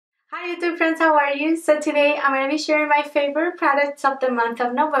Hi YouTube friends, how are you? So today I'm going to be sharing my favorite products of the month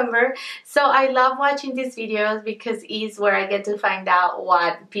of November. So I love watching these videos because it's where I get to find out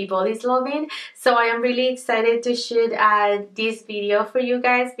what people is loving. So I am really excited to shoot this video for you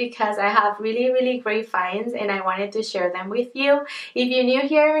guys because I have really great finds and I wanted to share them with you. If you're new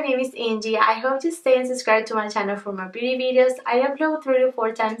here, my name is Angie. I hope you stay and subscribe to my channel for more beauty videos. I upload 3 to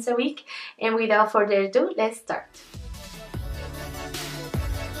 4 times a week, and without further ado, let's start.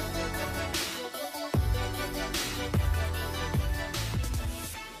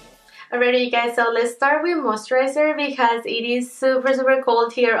 Alrighty you guys, so let's start with moisturizer because it is super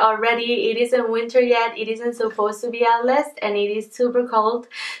cold here already. It isn't winter yet, it isn't supposed to be at least, and it is super cold.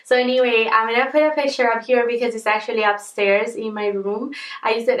 So anyway, I'm gonna put a picture up here because it's actually upstairs in my room.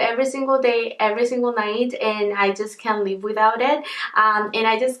 I use it every single day, every single night, and I just can't live without it. And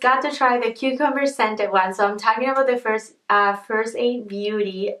I just got to try the cucumber scented one. So I'm talking about the First Aid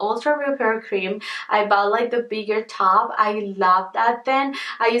Beauty Ultra Repair Cream. I bought like the bigger top. I love that then.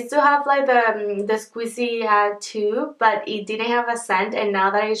 I used to have like the squeezy tube, but it didn't have a scent, and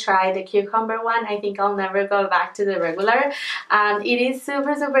now that I tried the cucumber one, I think I'll never go back to the regular. It is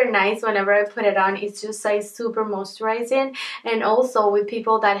super nice whenever I put it on. It's just like super moisturizing, and also with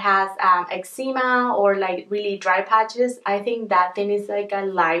people that has eczema or like really dry patches, I think that thing is like a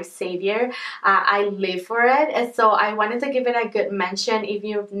lifesaver. I live for it, and so I wanted to give it a good mention. If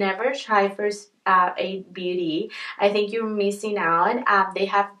you've never tried First Aid Beauty, I think you're missing out. They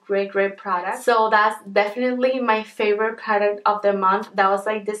have great products, so that's definitely my favorite product of the month. That was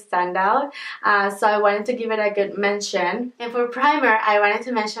like the standout, so I wanted to give it a good mention. And for primer, I wanted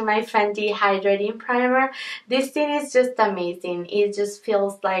to mention my Fenty hydrating primer. This thing is just amazing. It just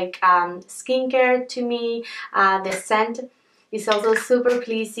feels like skincare to me. The scent is also super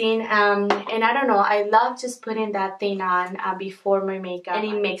pleasing, and I don't know, I love just putting that thing on before my makeup, and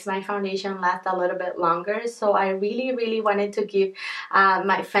it makes my foundation last a little bit longer. So I really wanted to give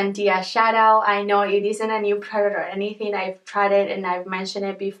my Fenty a shout out. I know it isn't a new product or anything. I've tried it and I've mentioned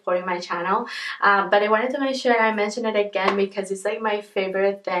it before in my channel, but I wanted to make sure I mention it again because it's like my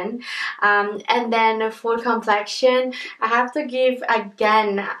favorite thing. And then for complexion, I have to give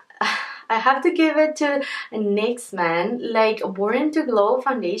again I have to give it to NYX, man. Like, Born to Glow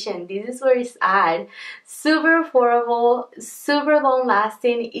foundation. This is where it's at. Super affordable, super long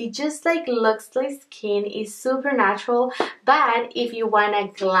lasting. It just like looks like skin. It's super natural. But if you want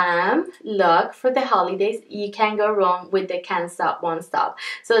a glam look for the holidays, you can't go wrong with the Can't Stop, Won't Stop.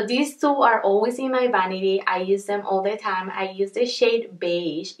 So these two are always in my vanity. I use them all the time. I use the shade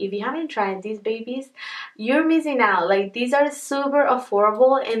beige. If you haven't tried these babies, you're missing out. Like, these are super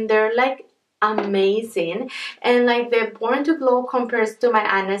affordable and they're like amazing. And like the Born to Glow compares to my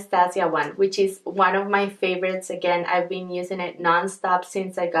Anastasia one, which is one of my favorites. Again, I've been using it non-stop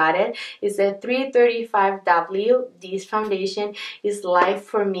since I got it. It's a 335W. This foundation is life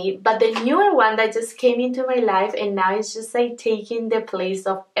for me. But the newer one that just came into my life and now it's just like taking the place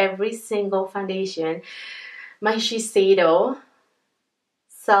of every single foundation, my Shiseido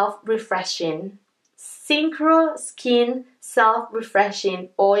Self-Refreshing Syncro Skin Self-Refreshing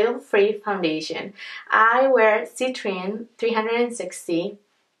Oil-Free Foundation. I wear Citrine 360.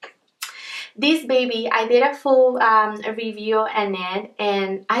 This baby, I did a full review on it,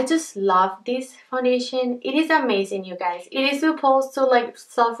 and I just love this foundation. It is amazing, you guys. It is supposed to like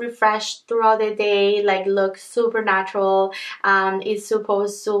self-refresh throughout the day, like look super natural. It's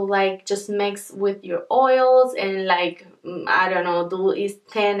supposed to like just mix with your oils and like, I don't know, do its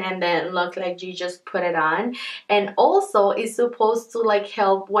thin and then look like you just put it on. And also it's supposed to like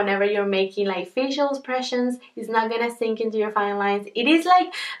help whenever you're making like facial expressions. It's not gonna sink into your fine lines. It is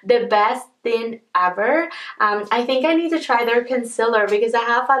like the best thing ever. I think I need to try their concealer because I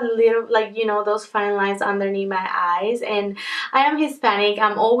have a little, like, you know, those fine lines underneath my eyes, and I am Hispanic.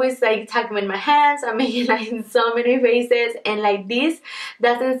 I'm always like tucking in my hands. I'm making like so many faces, and like this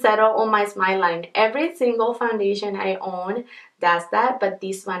doesn't settle on my smile line. Every single foundation I own does that, but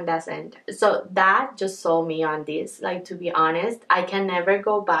this one doesn't. So that just sold me on this. Like, to be honest, I can never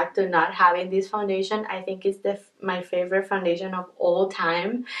go back to not having this foundation. I think it's my favorite foundation of all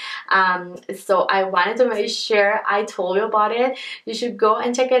time. So I wanted to make sure I told you about it. You should go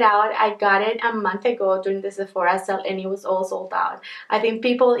and check it out. I got it a month ago during the Sephora sale and it was all sold out. I think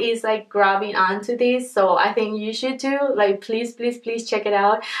people is like grabbing onto this, so I think you should too. Like, please check it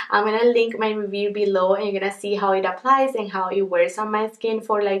out. I'm gonna link my review below and you're gonna see how it applies and how it wears on my skin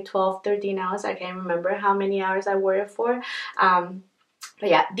for like 12-13 hours. I can't remember how many hours I wore it for. But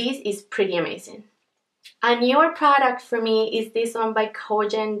yeah, this is pretty amazing. A newer product for me is this one by Koh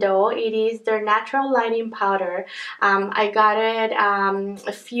Gen Do. It is their natural lighting powder. I got it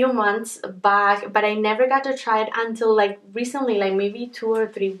a few months back, but I never got to try it until like recently, like maybe 2 or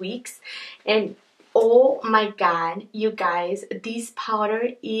 3 weeks. And oh my god, you guys, this powder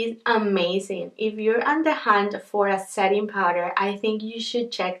is amazing. If you're on the hunt for a setting powder, I think you should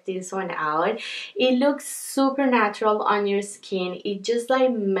check this one out. It looks super natural on your skin. It just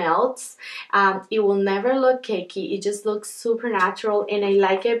like melts. It will never look cakey. It just looks super natural, and I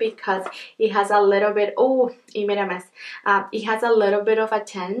like it because it has a little bit, oh, it made a mess. It has a little bit of a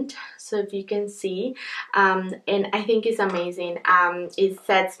tint, so if you can see, and I think it's amazing. It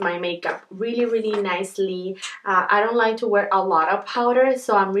sets my makeup really nicely. I don't like to wear a lot of powder,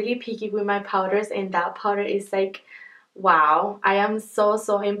 so I'm really picky with my powders, and that powder is like, wow, I am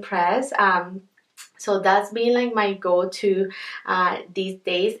so impressed. So that's been like my go-to these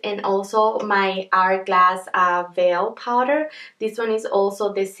days. And also my Hourglass Veil powder. This one is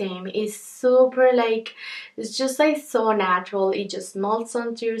also the same. It's super like, it's just like so natural. It just melts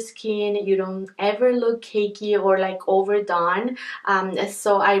onto your skin. You don't ever look cakey or like overdone.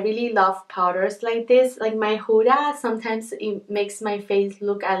 So I really love powders like this. Like my Huda, sometimes it makes my face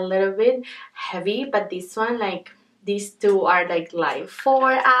look a little bit heavy, but this one, like, these two are like life.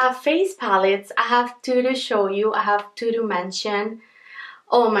 For face palettes, I have two to show you. I have two to mention.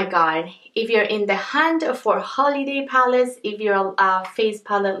 Oh my god, if you're in the hunt for holiday palettes, if you're a face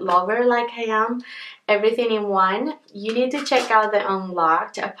palette lover like I am, everything in one, you need to check out the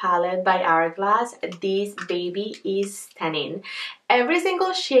Unlocked palette by Hourglass. This baby is stunning. Every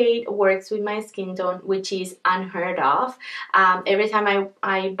single shade works with my skin tone, which is unheard of. Every time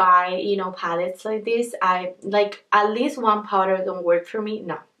I buy, you know, palettes like this, I like at least one powder don't work for me.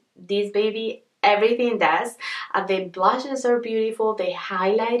 No, this baby, everything does. The blushes are beautiful. The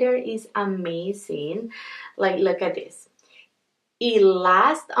highlighter is amazing. Like, look at this. It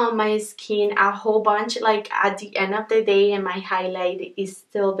lasts on my skin a whole bunch, like at the end of the day, and my highlight is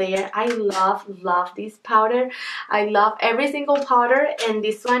still there. I love this powder. I love every single powder, and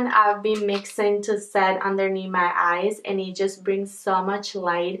this one I've been mixing to set underneath my eyes, and it just brings so much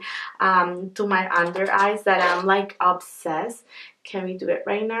light to my under eyes that I'm like obsessed. Can we do it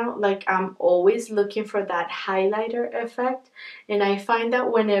right now? Like, I'm always looking for that highlighter effect, and I find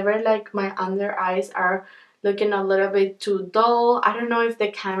that whenever like my under eyes are looking a little bit too dull, I don't know if the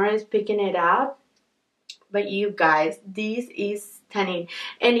camera is picking it up, but you guys, this is stunning,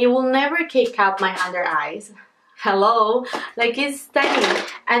 and it will never cake up my under eyes. Hello, like, it's stunning.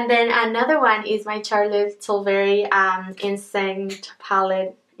 And then another one is my Charlotte Tilbury Instant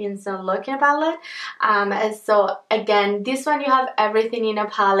palette, instant looking palette. So again, this one you have everything in a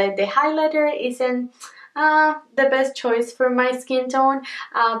palette. The highlighter isn't the best choice for my skin tone,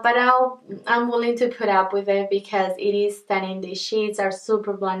 but I'm willing to put up with it because it is stunning. The shades are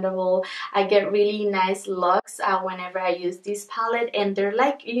super blendable. I get really nice looks whenever I use this palette, and they're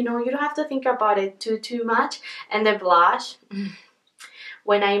like, you know, you don't have to think about it too much. And the blush,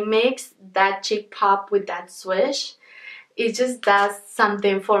 when I mix that cheek pop with that swish, it just does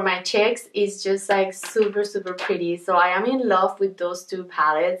something for my cheeks. It's just like super pretty. So I am in love with those two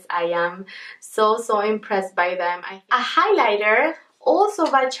palettes. I am so impressed by them. A highlighter also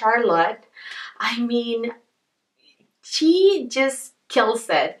by Charlotte. I mean, she just kills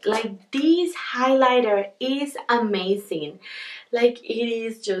it. Like, this highlighter is amazing. Like, it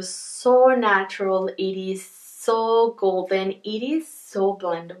is just so natural. It is so golden. It is so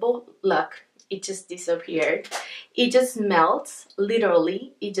blendable. Look, it just disappeared. It just melts,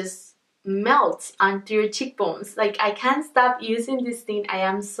 literally. It just melts onto your cheekbones. Like, I can't stop using this thing. I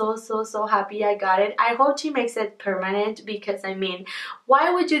am so happy I got it. I hope she makes it permanent, because I mean,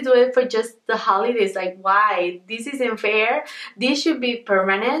 why would you do it for just the holidays? Like, why? This isn't fair. This should be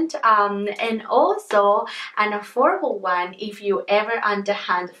permanent. And also an affordable one, if you ever on the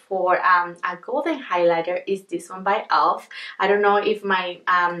hunt for a golden highlighter, is this one by e.l.f. I don't know if my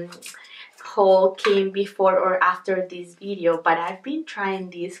haul came before or after this video, but I've been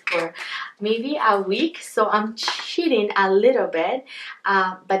trying this for maybe a week, so I'm cheating a little bit,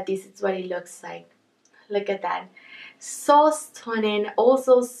 but this is what it looks like. Look at that. So stunning.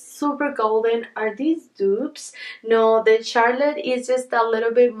 Also super golden. Are these dupes? No, the Charlotte is just a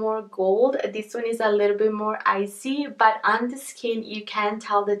little bit more gold. This one is a little bit more icy, but on the skin you can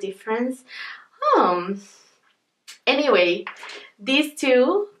tell the difference. Anyway, these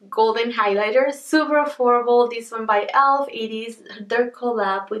two golden highlighters, super affordable. This one by e.l.f. It is their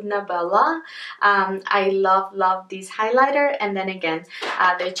collab with Nabela. I love this highlighter. And then again,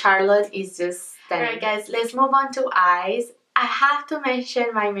 the Charlotte is just stunning. Alright guys, let's move on to eyes. I have to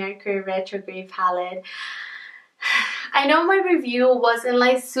mention my Mercury Retrograde palette. I know my review wasn't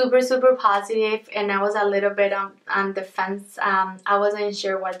like super positive, and I was a little bit on the fence. I wasn't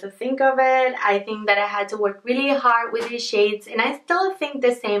sure what to think of it. I think that I had to work really hard with these shades, and I still think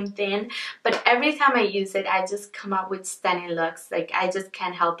the same thing, but every time I use it, I just come up with stunning looks. Like, I just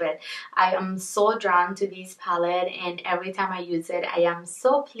can't help it. I am so drawn to this palette, and every time I use it, I am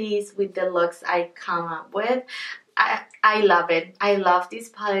so pleased with the looks I come up with. I love it. I love this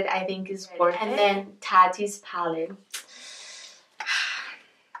palette. I think it's worth it. And then Tati's palette.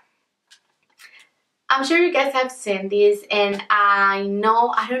 I'm sure you guys have seen this, and I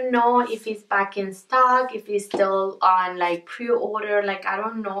don't know if it's back in stock, if it's still on like pre-order. Like, I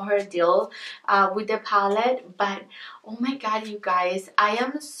don't know her deal with the palette, but oh my god, you guys, I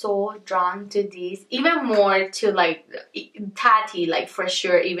am so drawn to this, even more to like Tati, like for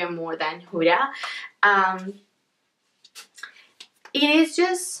sure, even more than Huda. It is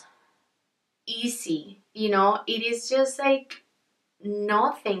just easy, you know. It is just like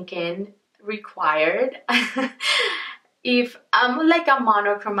no thinking required. If I'm like a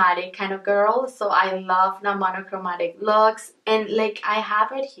monochromatic kind of girl, so I love the monochromatic looks, and like I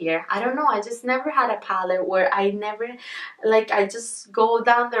have it here. I don't know, I just never had a palette where I never, like, I just go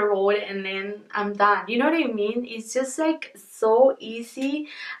down the road and then I'm done. You know what I mean? It's just like so easy.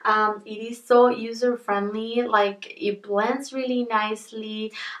 It is so user friendly. Like, it blends really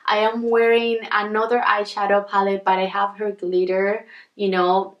nicely. I am wearing another eyeshadow palette, but I have her glitter, you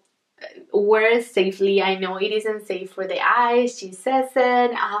know. Wear it safely. I know it isn't safe for the eyes, she says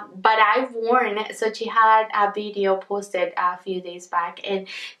it, but I've worn it. So she had a video posted a few days back, and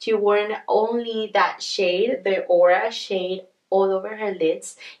she worn only that shade, the Aura shade, all over her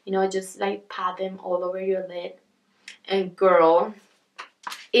lids, you know, just like pat them all over your lid, and girl,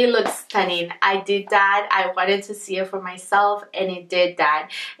 it looks stunning. I did that. I wanted to see it for myself, and it did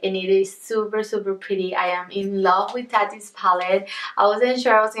that. And it is super pretty. I am in love with Tati's palette. I wasn't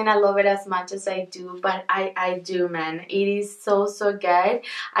sure I was gonna love it as much as I do, but I do, man. It is so good.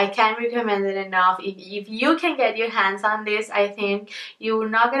 I can't recommend it enough. If you can get your hands on this, I think you're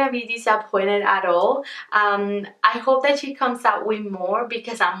not gonna be disappointed at all. I hope that she comes out with more,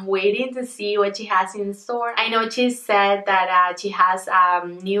 because I'm waiting to see what she has in store. I know she said that she has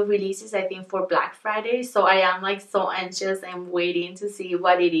new releases, I think, for Black Friday, so I am like so anxious and waiting to see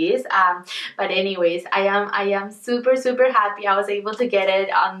what it is. But anyways, I am super happy I was able to get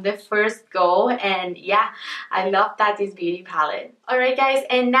it on the first go, and yeah, I love Tati's beauty palette. Alright guys,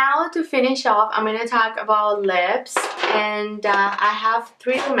 and now to finish off, I'm gonna talk about lips, and I have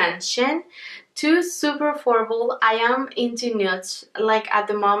 3 to mention. 2 super affordable. I am into nudes. Like, at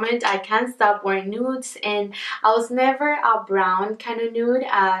the moment, I can't stop wearing nudes, and I was never a brown kind of nude,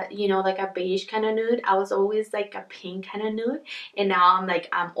 you know, like a beige kind of nude. I was always like a pink kind of nude, and now I'm like,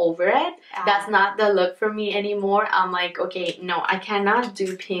 I'm over it. That's not the look for me anymore. I'm like, okay, no, I cannot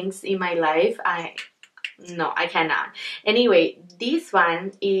do pinks in my life. No, I cannot. Anyway, this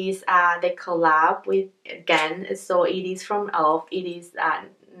one is the collab with, again, so it is from e.l.f. It is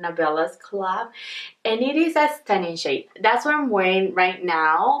Nabela's collab, and it is a stunning shade. That's what I'm wearing right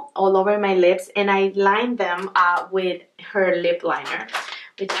now all over my lips, and I lined them with her lip liner,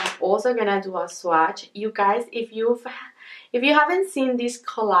 which I'm also gonna do a swatch. You guys, if you haven't seen this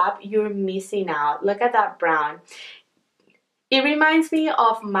collab, you're missing out. Look at that brown. It reminds me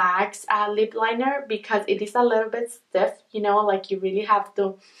of MAC's lip liner, because it is a little bit stiff, you know, like you really have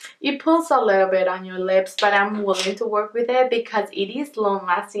to, it pulls a little bit on your lips, but I'm willing to work with it because it is long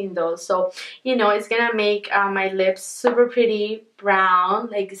lasting though. So, you know, it's gonna make my lips super pretty brown,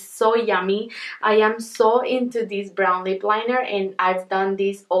 like so yummy. I am so into this brown lip liner, and I've done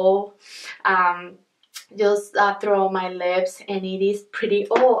this all just through my lips, and it is pretty.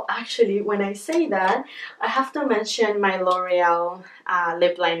 Oh, actually, when I say that, I have to mention my Loreal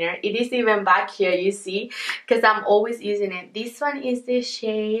lip liner. It is even back here, you see, because I'm always using it. This one is the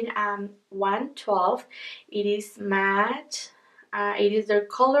shade 112. It is matte. It is their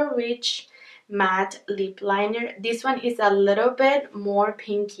color rich matte lip liner. This one is a little bit more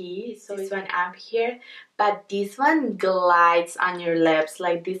pinky, so this one up here, but this one glides on your lips.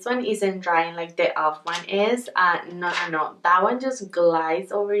 Like, this one isn't drying like the e.l.f. one is. No, that one just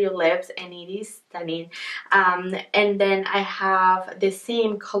glides over your lips, and it is stunning. And then I have the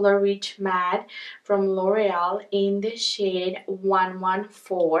same color rich matte from L'Oreal in the shade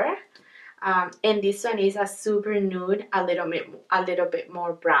 114. And this one is a super nude, a little bit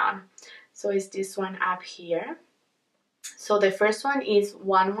more brown. So it's this one up here. So the first one is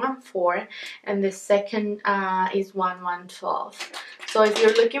 1114 and the second is 1112. So if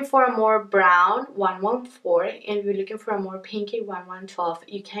you're looking for a more brown 114 and if you're looking for a more pinky 1112,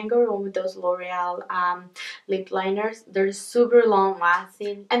 you can go wrong with those L'Oreal lip liners. They're super long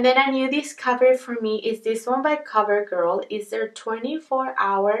lasting. And then a new discovery for me is this one by Covergirl. It's their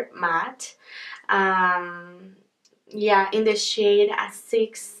 24-hour matte. Yeah, in the shade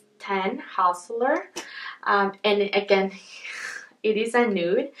 610 Hustler. And again, it is a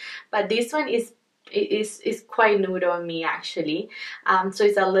nude, but this one is quite nude on me actually. So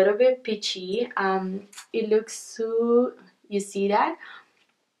it's a little bit peachy. It looks so, you see that?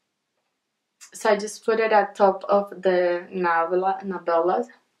 So I just put it at top of the Nabela.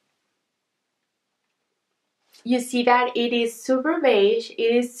 You see that it is super beige,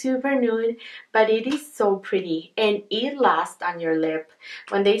 it is super nude, but it is so pretty and it lasts on your lip.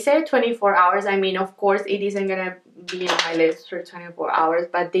 When they say 24 hours, I mean, of course, it isn't gonna be on my lips for 24 hours,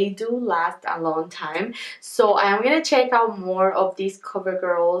 but they do last a long time. So I'm gonna check out more of these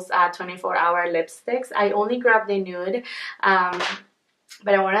Covergirl's 24-hour lipsticks. I only grabbed the nude,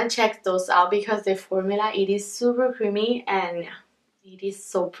 but I wanna check those out because the formula, it is super creamy and it is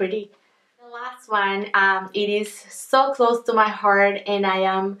so pretty. The last one, it is so close to my heart and I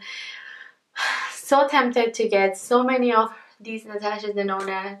am so tempted to get so many of these Natasha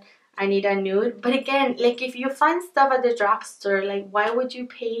Denona I Need a Nude. But again, like if you find stuff at the drugstore, like why would you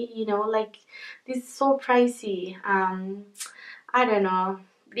pay, you know, like this is so pricey. I don't know.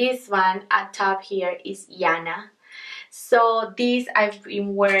 This one at top here is Yana. So these I've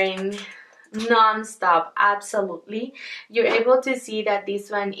been wearing non-stop, absolutely. You're able to see that this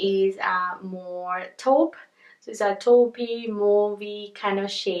one is more taupe, so it's a taupey mauvey kind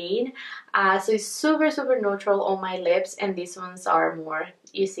of shade. So it's super neutral on my lips, and these ones are more,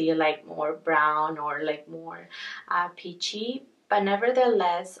 you see, like more brown or like more peachy. But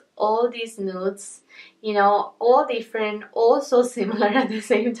nevertheless, all these nudes, you know, all different, all so similar at the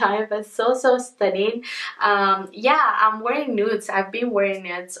same time, but so stunning. Yeah, I'm wearing nudes. I've been wearing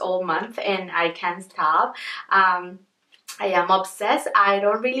nudes all month and I can't stop. I am obsessed. I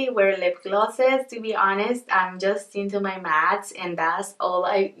don't really wear lip glosses, to be honest. I'm just into my mattes and that's all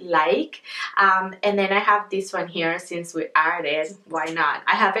I like. And then I have this one here since we added. Why not?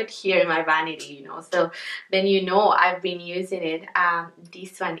 I have it here in my vanity, you know. So then you know I've been using it.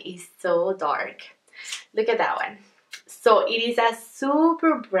 This one is so dark. Look at that one. So it is a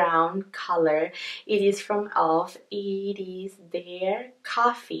super brown color. It is from e.l.f. It is their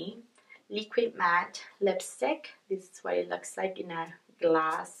Coffee liquid matte lipstick. This is what it looks like in a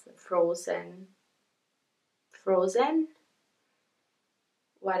glass, frozen,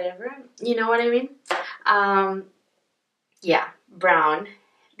 whatever, you know what I mean. Yeah, brown.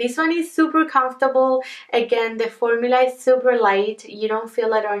 This one is super comfortable. Again, the formula is super light. You don't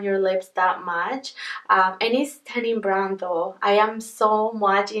feel it on your lips that much. And it's stunning brown though. I am so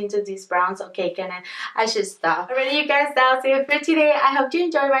much into these browns. Okay, I should stop. Alright you guys, that's it for today. I hope you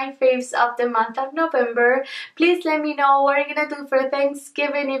enjoyed my faves of the month of November. Please let me know what you're gonna do for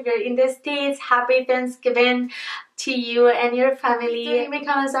Thanksgiving if you're in the States. Happy Thanksgiving to you and your family. Leave me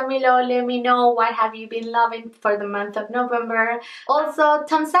comments down below. Let me know what have you been loving for the month of November. Also,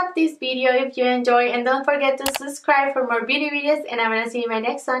 thumbs up this video if you enjoy and don't forget to subscribe for more beauty videos and I'm gonna see you in my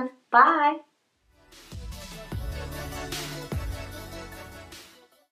next one. Bye!